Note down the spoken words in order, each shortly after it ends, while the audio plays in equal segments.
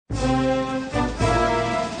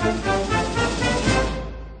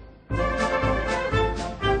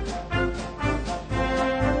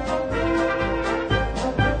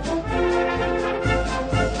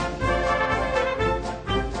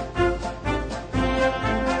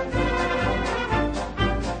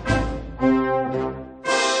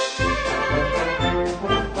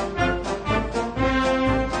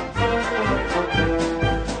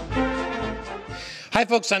Hi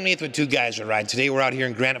folks, I'm Nathan with Two Guys That Ride. Today we're out here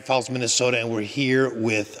in Granite Falls, Minnesota, and we're here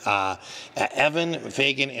with Evan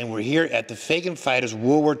Fagan, and we're here at the Fagan Fighters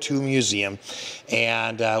World War II Museum.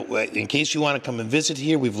 And in case you want to come and visit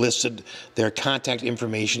here, we've listed their contact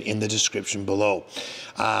information in the description below.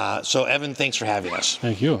 So Evan, thanks for having us.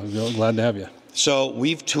 Thank you. Glad to have you. So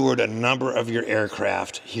we've toured a number of your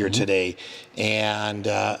aircraft here today, and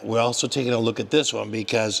we're also taking a look at this one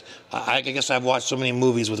because I guess I've watched so many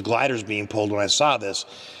movies with gliders being pulled. When I saw this,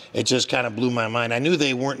 it just kind of blew my mind. I knew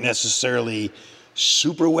they weren't necessarily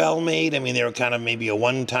super well made. I mean, they were kind of maybe a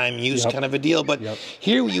one-time use kind of a deal, but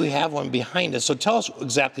here you have one behind us. So tell us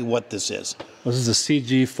exactly what this is. This is a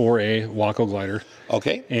CG-4A Waco glider.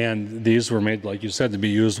 Okay. And these were made, like you said, to be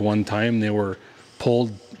used one time. They were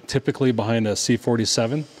pulled typically behind a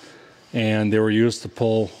C-47, and they were used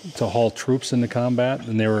to haul troops into combat.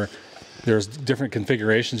 And there's different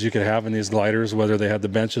configurations you could have in these gliders, whether they had the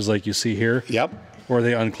benches like you see here, or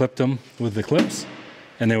they unclipped them with the clips,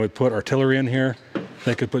 and they would put artillery in here.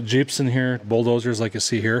 They could put Jeeps in here, bulldozers like you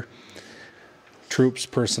see here, troops,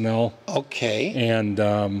 personnel. Okay. And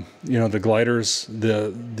you know, the gliders,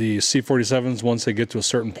 the C-47s, once they get to a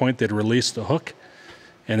certain point, they'd release the hook,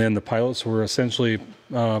 and then the pilots were essentially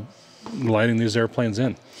gliding these airplanes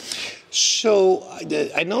in. So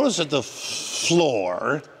I noticed that the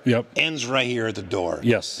floor ends right here at the door.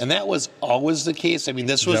 Yes. And that was always the case? I mean,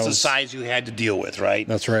 this was the size you had to deal with, right?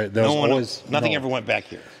 That's right. Nothing ever went back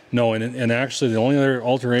here. No, and actually the only other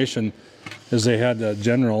alteration is they had a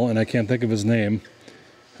general, and I can't think of his name,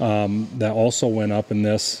 that also went up in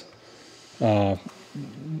this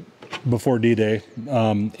before D-Day,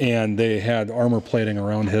 and they had armor plating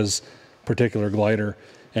around his particular glider,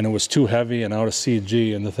 and it was too heavy and out of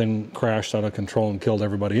CG, and the thing crashed out of control and killed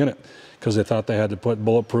everybody in it because they thought they had to put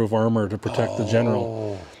bulletproof armor to protect the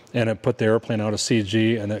general, and it put the airplane out of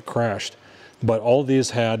CG and it crashed. But all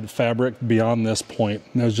these had fabric beyond this point.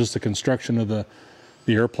 And it was just the construction of the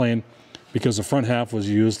airplane, because the front half was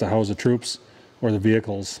used to house the troops or the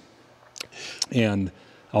vehicles, and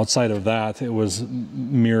outside of that, it was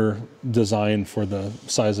mere design for the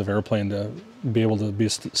size of airplane to be able to be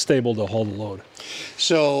stable to hold the load.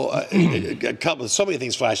 So, so many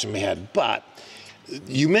things flashed in my head, but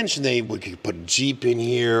you mentioned we could put a Jeep in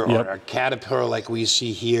here or a Caterpillar like we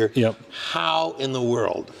see here. How in the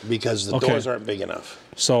world? Because the doors aren't big enough.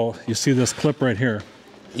 So you see this clip right here?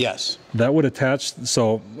 Yes. That would attach,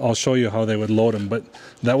 so I'll show you how they would load them, but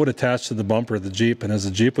that would attach to the bumper of the Jeep, and as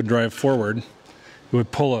the Jeep would drive forward, it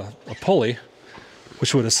would pull a pulley,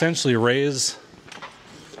 which would essentially raise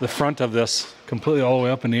the front of this completely all the way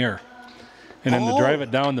up in the air. And then to drive it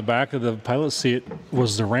down, the back of the pilot's seat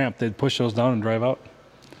was the ramp. They'd push those down and drive out.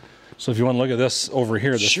 So if you want to look at this over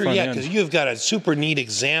here, this front end. Because you've got a super neat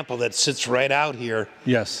example that sits right out here.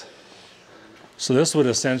 Yes. So this would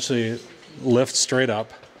essentially lift straight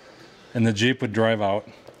up, and the Jeep would drive out.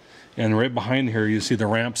 And right behind here, you see the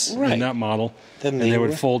ramps in that model. And they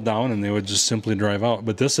would fold down, and they would just simply drive out.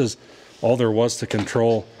 But this is all there was to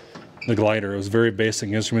control the glider. It was very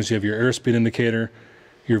basic instruments. You have your airspeed indicator,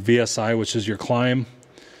 your VSI, which is your climb,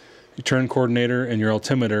 your turn coordinator, and your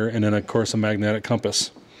altimeter, and then, of course, a magnetic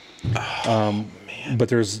compass. But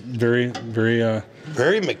there's very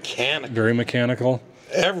mechanical. Very mechanical.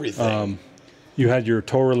 Everything. You had your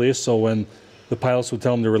tow release, so when the pilots would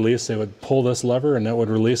tell them to release, they would pull this lever, and that would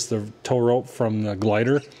release the tow rope from the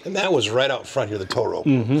glider. And that was right out front here, the tow rope.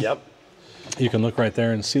 Yep. You can look right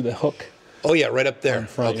there and see the hook. Oh yeah, right up there.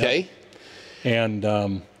 Front,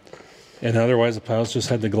 and otherwise the pilots just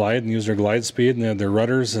had to glide and use their glide speed, and they had their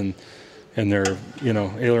rudders and their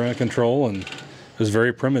aileron control, and it was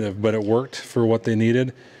very primitive, but it worked for what they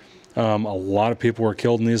needed. A lot of people were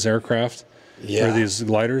killed in these aircraft or these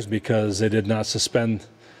gliders because they did not suspend.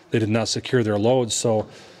 They did not secure their loads, so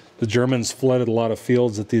the Germans flooded a lot of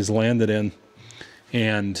fields that these landed in,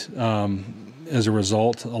 and as a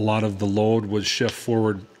result, a lot of the load would shift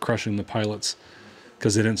forward, crushing the pilots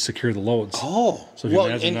because they didn't secure the loads. So if you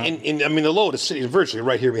imagine I mean, the load is sitting virtually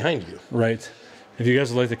right here behind you. Right. If you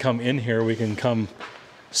guys would like to come in here, we can come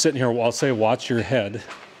sit in here. I'll say watch your head.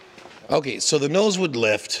 Okay, so the nose would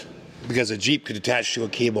lift, because a Jeep could attach to a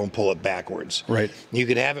cable and pull it backwards. Right. You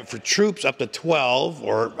could have it for troops up to 12,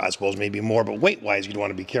 or I suppose maybe more, but weight-wise, you'd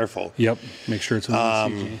want to be careful. Yep. Make sure it's within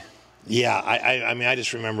CG. Yeah, I mean, I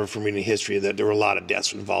just remember from reading history that there were a lot of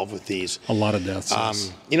deaths involved with these. A lot of deaths,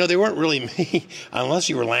 yes. You know, they weren't really made, unless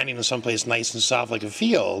you were landing in someplace nice and soft like a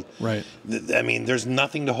field. Right. I mean, there's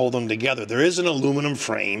nothing to hold them together. There is an aluminum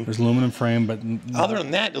frame. There's aluminum frame, but other than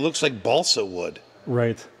that, it looks like balsa wood.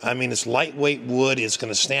 Right. I mean, it's lightweight wood. It's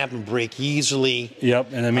going to snap and break easily. Yep,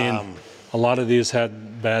 and I mean, A lot of these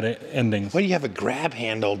had bad endings. Why do you have a grab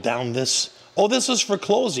handle down this? Oh, this is for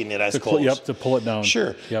closing it, I suppose. Yep, to pull it down.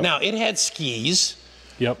 Sure. Yep. Now, it had skis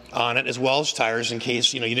on it as well as tires in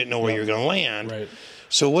case, you didn't know where you were going to land. Right.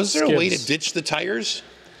 So was there a way to ditch the tires?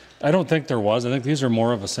 I don't think there was. I think these are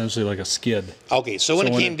more of essentially like a skid. Okay, so when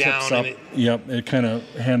it came down, up, it kind of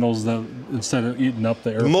handles instead of eating up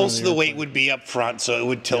the air. Most of the weight would be up front, so it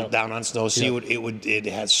would tilt down on snow. So it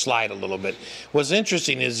had slide a little bit. What's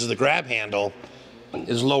interesting is the grab handle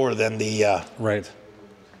is lower than the right.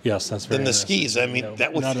 Yes, that's very than the skis. I mean,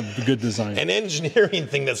 that was not a good design. An engineering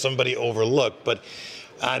thing that somebody overlooked. But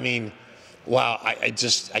I mean, wow, I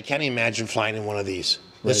can't imagine flying in one of these.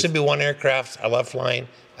 Right. This would be one aircraft I love flying.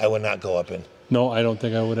 I would not go up in. No, I don't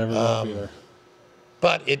think I would ever go up either.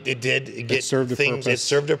 But it did. It served a purpose. It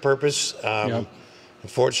served a purpose.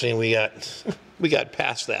 Unfortunately, we got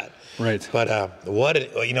past that. Right. But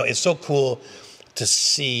it's so cool to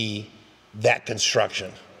see that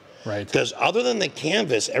construction. Right. Because other than the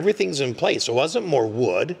canvas, everything's in place. So it wasn't more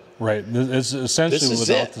wood. Right. It's essentially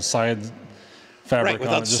without the side fabric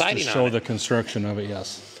without on it, just to show the construction of it.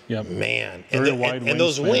 Yes. Yep. Man, and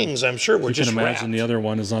those wings, I'm sure, were just wrapped. You can imagine the other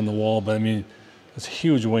one is on the wall, but I mean, it's a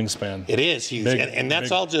huge wingspan. It is huge, and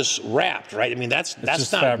that's all just wrapped, right? I mean, that's not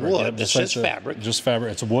fabric, wood. It's just fabric. Just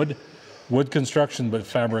fabric. It's wood construction, but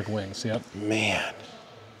fabric wings. Yep. Man,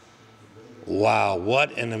 wow,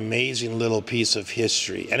 what an amazing little piece of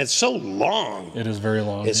history, and it's so long. It is very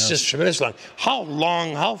long. It's just tremendous long.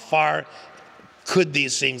 How far could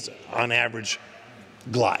these things, on average,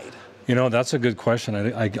 glide? That's a good question.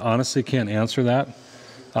 I honestly can't answer that.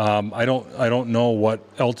 I don't know what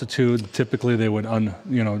altitude typically they would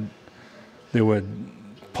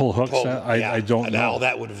pull hooks at. I don't know.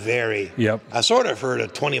 That would vary. Yep. I sort of heard a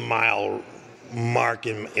 20-mile mark,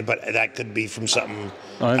 but that could be from something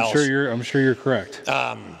else. I'm sure you're correct.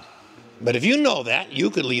 But if you know that, you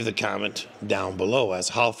could leave the comment down below as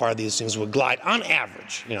how far these things would glide on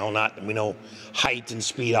average. We know height and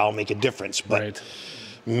speed all make a difference, but. Right.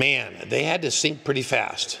 Man, they had to sink pretty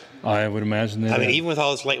fast. I would imagine that. I mean, even with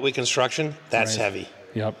all this lightweight construction, that's heavy.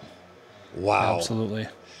 Yep. Wow. Absolutely.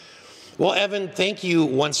 Well, Evan, thank you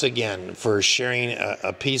once again for sharing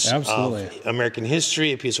a piece of American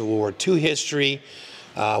history, a piece of World War II history,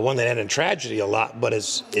 one that ended in tragedy a lot, but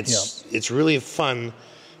it's really fun,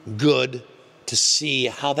 good to see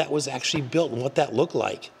how that was actually built and what that looked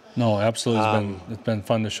like. No, absolutely. It's been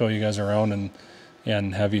fun to show you guys around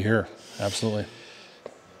and have you here. Absolutely.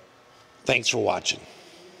 Thanks for watching.